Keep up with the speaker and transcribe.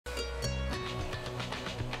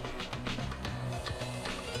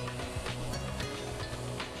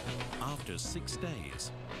6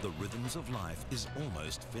 days, the Rhythms of Life is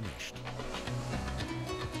almost finished.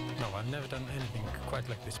 No, I've never done anything quite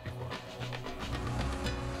like this before.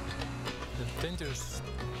 The dangerous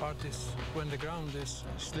part is when the ground is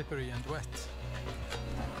slippery and wet.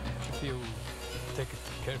 If you take it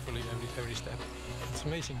carefully every step, it's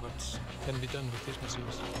amazing what can be done with these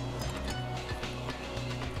machines.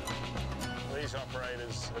 These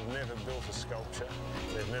operators have never built a sculpture,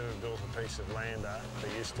 they've never built a piece of land art.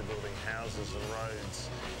 They're used to building houses and roads,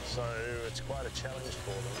 so it's quite a challenge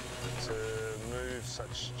for them to move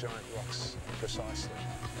such giant rocks precisely.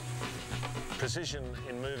 Precision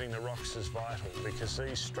in moving the rocks is vital because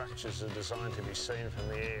these structures are designed to be seen from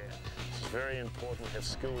the air. It's very important to have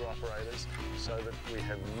skilled operators so that we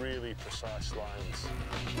have really precise lines.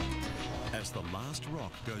 As the last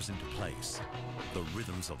rock goes into place, the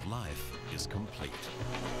Rhythms of Life is complete.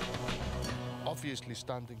 Obviously,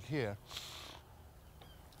 standing here,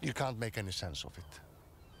 you can't make any sense of it.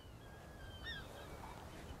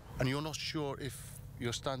 And you're not sure if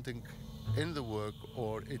you're standing in the work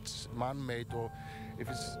or it's man-made or if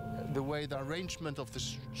it's the way the arrangement of the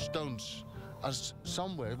stones as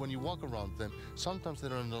somewhere when you walk around them, sometimes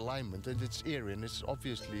they're in alignment and it's eerie and it's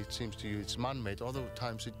obviously, it seems to you, it's man-made. Other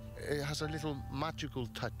times it has a little magical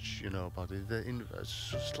touch, you know, about it,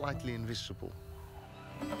 slightly invisible.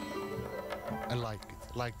 I like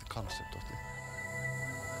it, like the concept of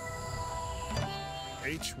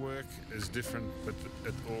it. Each work is different, but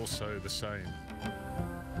it's also the same.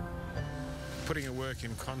 Putting a work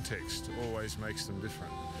in context always makes them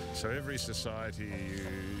different. So every society you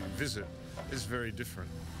visit is very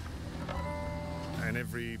different. And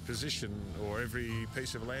every position or every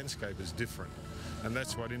piece of landscape is different. And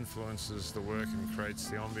that's what influences the work and creates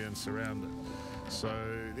the ambience around it. So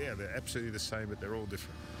yeah, they're absolutely the same, but they're all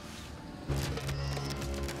different.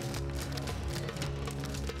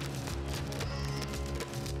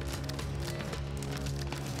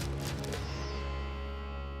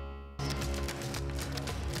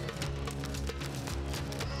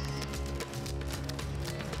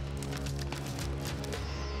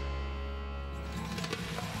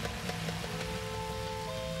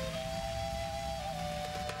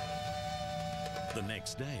 The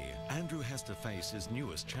next day, Andrew has to face his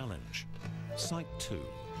newest challenge, Site 2.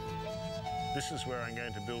 This is where I'm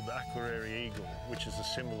going to build the Akureyri Eagle, which is a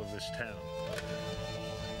symbol of this town.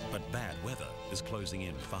 But bad weather is closing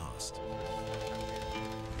in fast.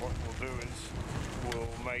 What we'll do is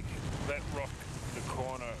we'll make that rock the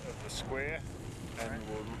corner of the square and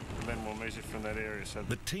then we'll measure from that area. So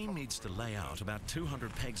the team needs to lay out about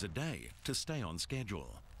 200 pegs a day to stay on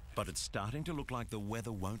schedule, but it's starting to look like the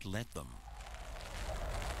weather won't let them.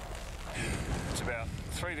 It's about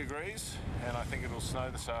 3 degrees and I think it'll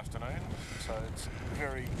snow this afternoon, so it's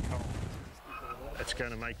very cold. It's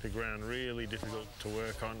going to make the ground really difficult to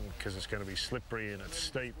work on because it's going to be slippery and it's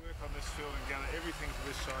steep. Work on this field and gather everything to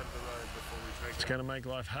this side of the road before we take it. It's going to make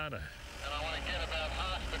life harder. And I want to get about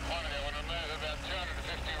half the quantity. I want to move about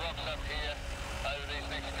 250 rocks up here over these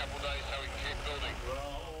next couple of days so we can keep building.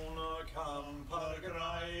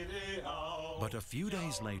 But a few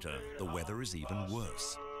days later, the weather is even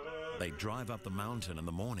worse. They drive up the mountain in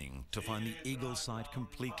the morning to find the Eagle site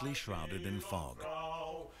completely shrouded in fog.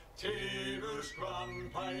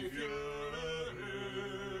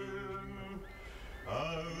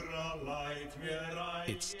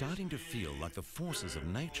 It's starting to feel like the forces of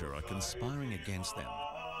nature are conspiring against them,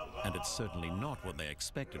 and it's certainly not what they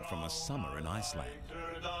expected from a summer in Iceland.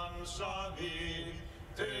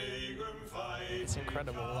 It's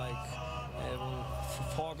incredible, like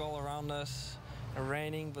fog all around us.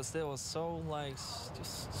 Raining, but still, it was so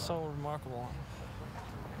just so remarkable.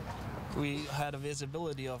 We had a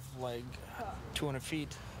visibility of like 200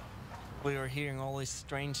 feet. We were hearing all these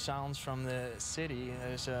strange sounds from the city.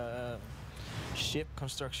 There's a ship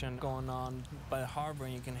construction going on by the harbor,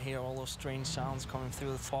 and you can hear all those strange sounds coming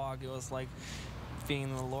through the fog. It was like being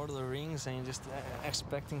in the Lord of the Rings and just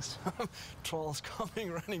expecting some trolls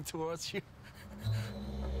coming running towards you.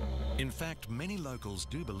 In fact, many locals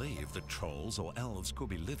do believe that trolls or elves could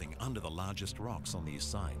be living under the largest rocks on these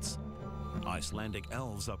sites. Icelandic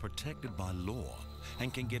elves are protected by law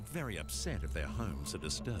and can get very upset if their homes are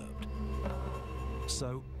disturbed.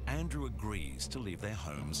 So Andrew agrees to leave their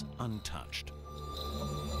homes untouched.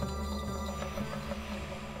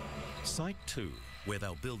 Site 2, where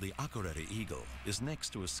they'll build the Akureyri Eagle, is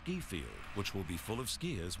next to a ski field which will be full of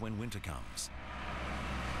skiers when winter comes.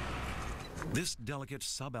 This delicate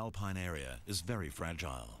subalpine area is very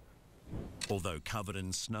fragile. Although covered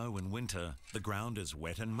in snow in winter, the ground is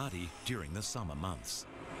wet and muddy during the summer months.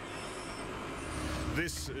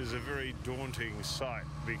 This is a very daunting site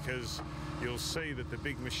because you'll see that the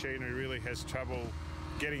big machinery really has trouble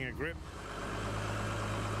getting a grip.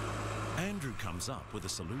 Andrew comes up with a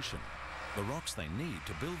solution. The rocks they need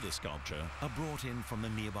to build the sculpture are brought in from the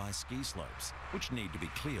nearby ski slopes, which need to be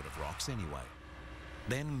cleared of rocks anyway.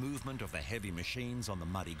 Then movement of the heavy machines on the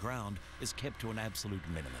muddy ground is kept to an absolute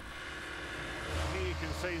minimum. Here you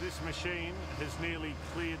can see this machine has nearly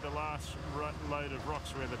cleared the last load of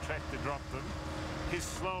rocks where the tractor dropped them. He's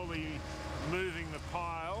slowly moving the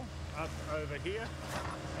pile up over here,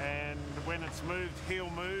 and when it's moved, he'll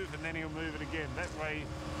move and then he'll move it again. That way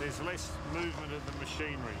there's less movement of the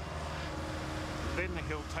machinery. Then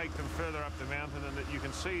he'll take them further up the mountain, and that you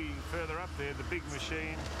can see further up there, the big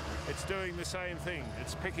machine, it's doing the same thing.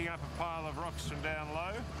 It's picking up a pile of rocks from down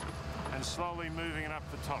low and slowly moving it up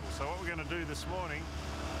the top. So what we're going to do this morning,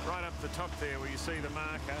 right up the top there where you see the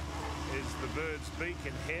marker, is the bird's beak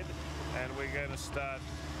and head, and we're going to start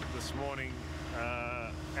this morning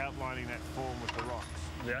outlining that form with the rocks.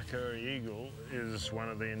 The Akureyri eagle is one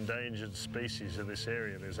of the endangered species of this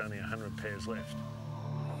area. There's only 100 pairs left.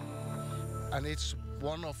 And it's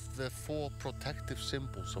one of the 4 protective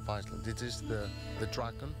symbols of Iceland. It is the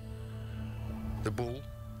dragon, the bull,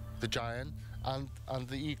 the giant, and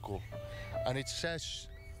the eagle. And it says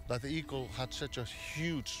that the eagle had such a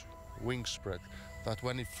huge wingspread that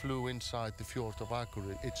when it flew inside the fjord of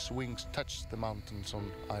Akureyri, its wings touched the mountains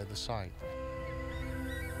on either side.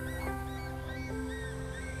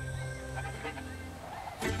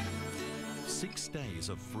 6 days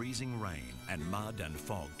of freezing rain and mud and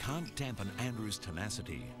fog can't dampen Andrew's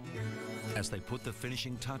tenacity. As they put the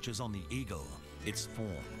finishing touches on the eagle, its form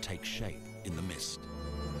takes shape in the mist.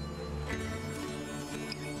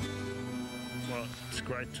 Well, it's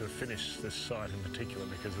great to finish this site in particular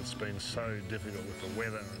because it's been so difficult with the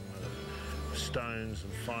weather and the stones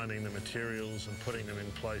and finding the materials and putting them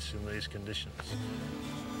in place in these conditions.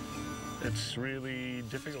 It's really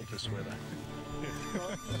difficult, this weather.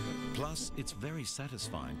 Plus, it's very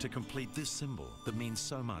satisfying to complete this symbol that means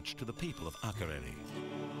so much to the people of Akureyri.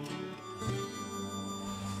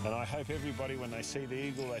 And I hope everybody, when they see the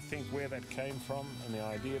eagle, they think where that came from and the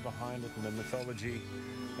idea behind it and the mythology,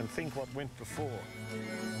 and think what went before.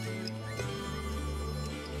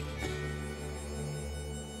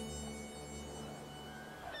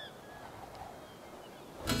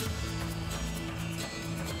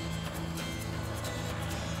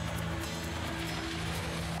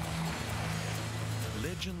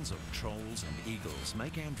 Legends of trolls and eagles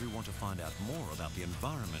make Andrew want to find out more about the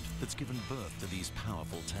environment that's given birth to these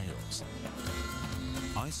powerful tales.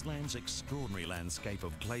 Iceland's extraordinary landscape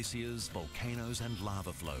of glaciers, volcanoes and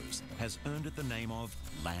lava flows has earned it the name of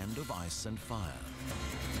Land of Ice and Fire.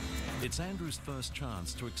 It's Andrew's first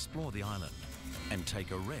chance to explore the island and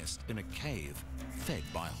take a rest in a cave fed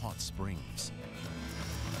by hot springs.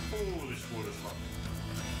 Oh, this water's hot.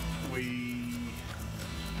 We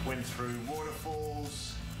went through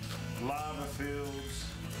waterfalls, lava fields,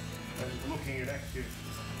 and looking at active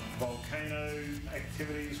volcano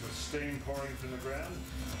activities with steam pouring from the ground.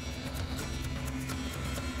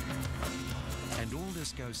 And all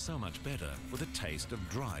this goes so much better with a taste of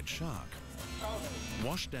dried shark,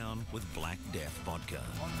 washed down with Black Death vodka.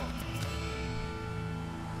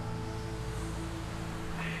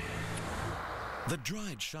 The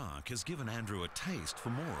dried shark has given Andrew a taste for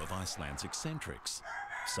more of Iceland's eccentrics.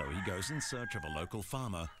 So he goes in search of a local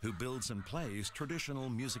farmer who builds and plays traditional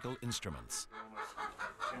musical instruments.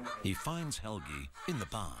 He finds Helgi in the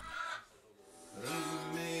barn.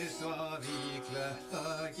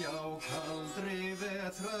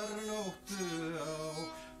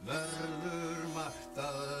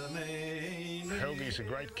 Helgi's a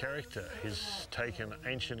great character. He's taken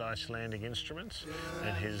ancient Icelandic instruments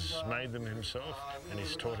and he's made them himself, and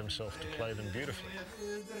he's taught himself to play them beautifully.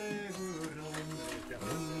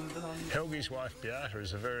 Helgi's wife Beata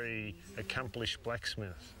is a very accomplished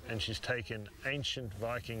blacksmith, and she's taken ancient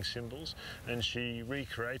Viking symbols and she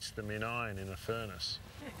recreates them in iron in a furnace.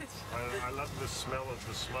 I love the smell of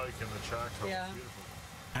the smoke and the charcoal. Yeah. It's beautiful.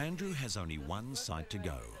 Andrew has only one site to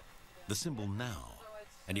go, the symbol now,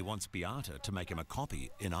 and he wants Beata to make him a copy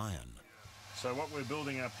in iron. So what we're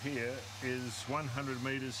building up here is 100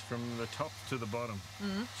 metres from the top to the bottom.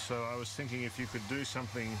 Mm-hmm. So I was thinking if you could do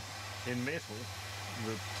something in metal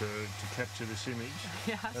that, to capture this image,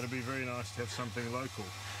 yes. That'd be very nice to have something local.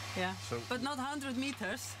 Yeah, so, but not 100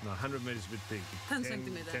 meters. No, 100 metres is a bit big. 10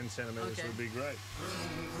 centimetres. 10 centimetres okay. would be great.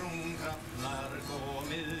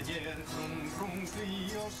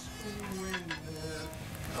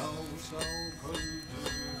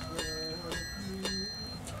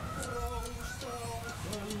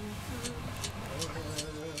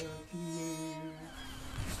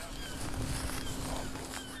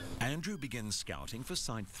 Andrew begins scouting for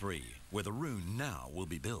Site 3, where the rune now will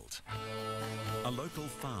be built. A local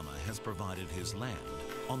farmer has provided his land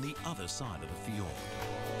on the other side of the fjord.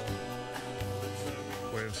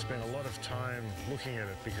 We've spent a lot of time looking at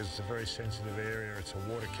it because it's a very sensitive area, it's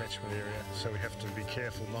a water catchment area, so we have to be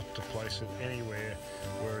careful not to place it anywhere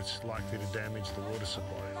where it's likely to damage the water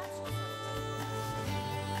supply.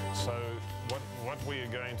 So what we are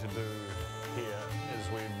going to do here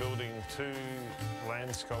is we're building 2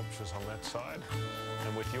 land sculptures on that side,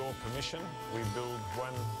 and with your permission we build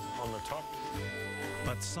one on the top.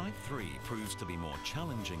 But Site 3 proves to be more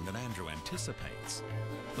challenging than Andrew anticipates.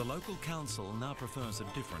 The local council now prefers a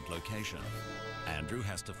different location. Andrew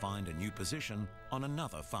has to find a new position on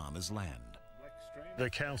another farmer's land. The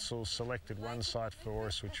council selected one site for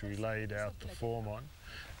us which we laid out the form on,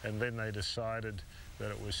 and then they decided that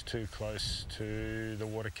it was too close to the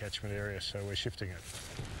water catchment area, so we're shifting it.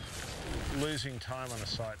 Losing time on a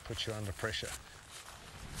site puts you under pressure.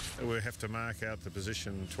 We have to mark out the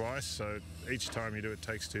position twice, so each time you do it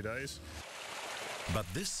takes 2 days. But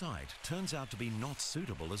this site turns out to be not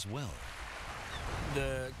suitable as well.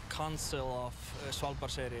 The council of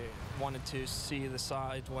Svalbardseyri wanted to see the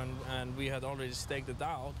site and we had already staked it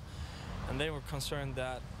out, and they were concerned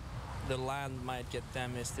that the land might get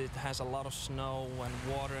damaged. It has a lot of snow and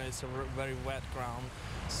water, it's a very wet ground.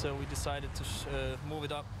 So we decided to move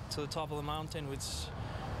it up to the top of the mountain, which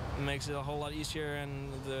makes it a whole lot easier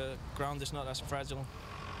and the ground is not as fragile.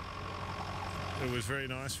 It was very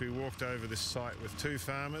nice. We walked over this site with 2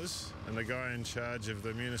 farmers and the guy in charge of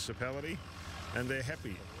the municipality, and they're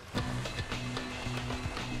happy.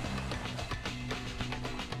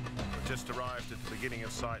 We've just arrived at the beginning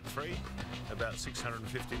of Site 3, about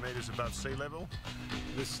 650 metres above sea level.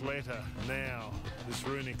 This letter now, this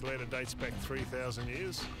runic letter, dates back 3,000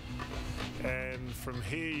 years. And from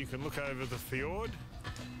here you can look over the fjord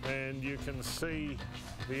and you can see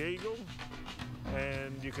the eagle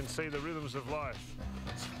and you can see the rhythms of life.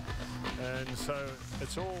 And so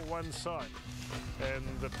it's all one site. And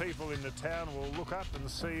the people in the town will look up and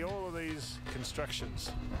see all of these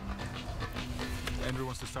constructions. Andrew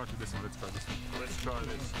wants to start with this one. Let's try this one. Let's try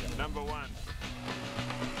this. Number 1.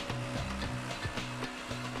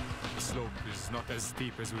 The slope is not as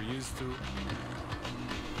steep as we're used to.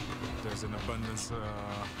 There's an abundance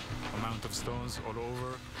amount of stones all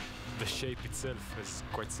over. The shape itself is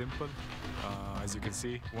quite simple. As you can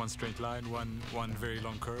see, one straight line, one very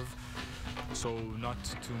long curve. So not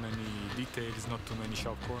too many details, not too many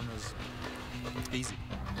sharp corners. Easy.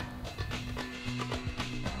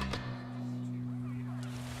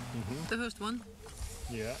 The first one.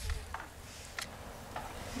 Yeah.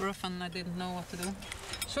 Rough, and I didn't know what to do.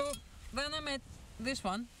 So then I made this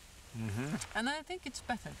one, and I think it's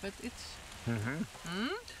better, but it's...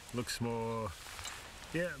 Looks more...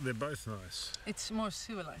 Yeah, they're both nice. It's more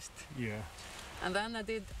civilized. Yeah. And then I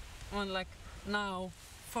did one like now,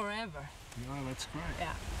 forever. Oh, that's great.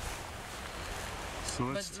 Yeah.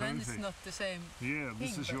 So that's But then terrific. it's not the same. Yeah,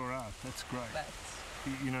 this thing, is your art. That's great. But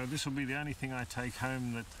You know, this will be the only thing I take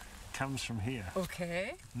home that comes from here.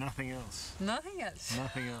 okay. Nothing else. Nothing else.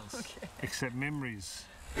 Nothing else. Okay. Except memories.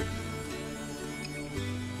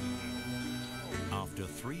 After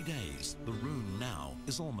 3 days, the rune now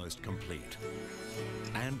is almost complete.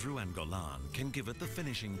 Andrew and Golan can give it the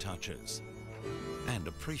finishing touches and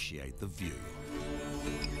appreciate the view.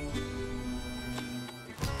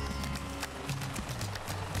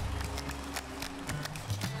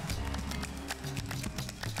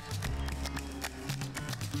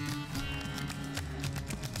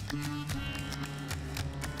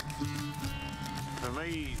 For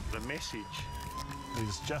me, the message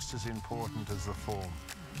is just as important as the form.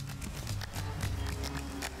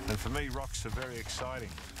 And for me, rocks are very exciting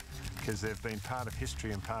because they've been part of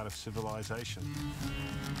history and part of civilization.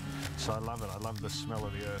 So I love it. I love the smell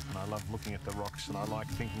of the earth and I love looking at the rocks and I like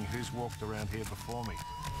thinking who's walked around here before me.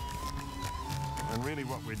 And really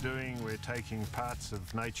what we're doing, we're taking parts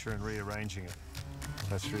of nature and rearranging it.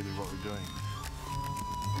 That's really what we're doing.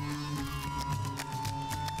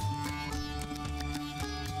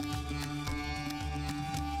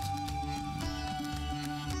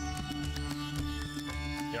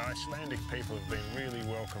 The Icelandic people have been really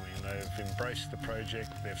welcoming. They've embraced the project,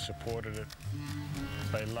 they've supported it,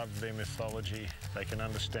 they love their mythology, they can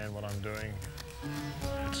understand what I'm doing.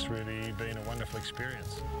 It's really been a wonderful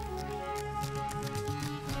experience.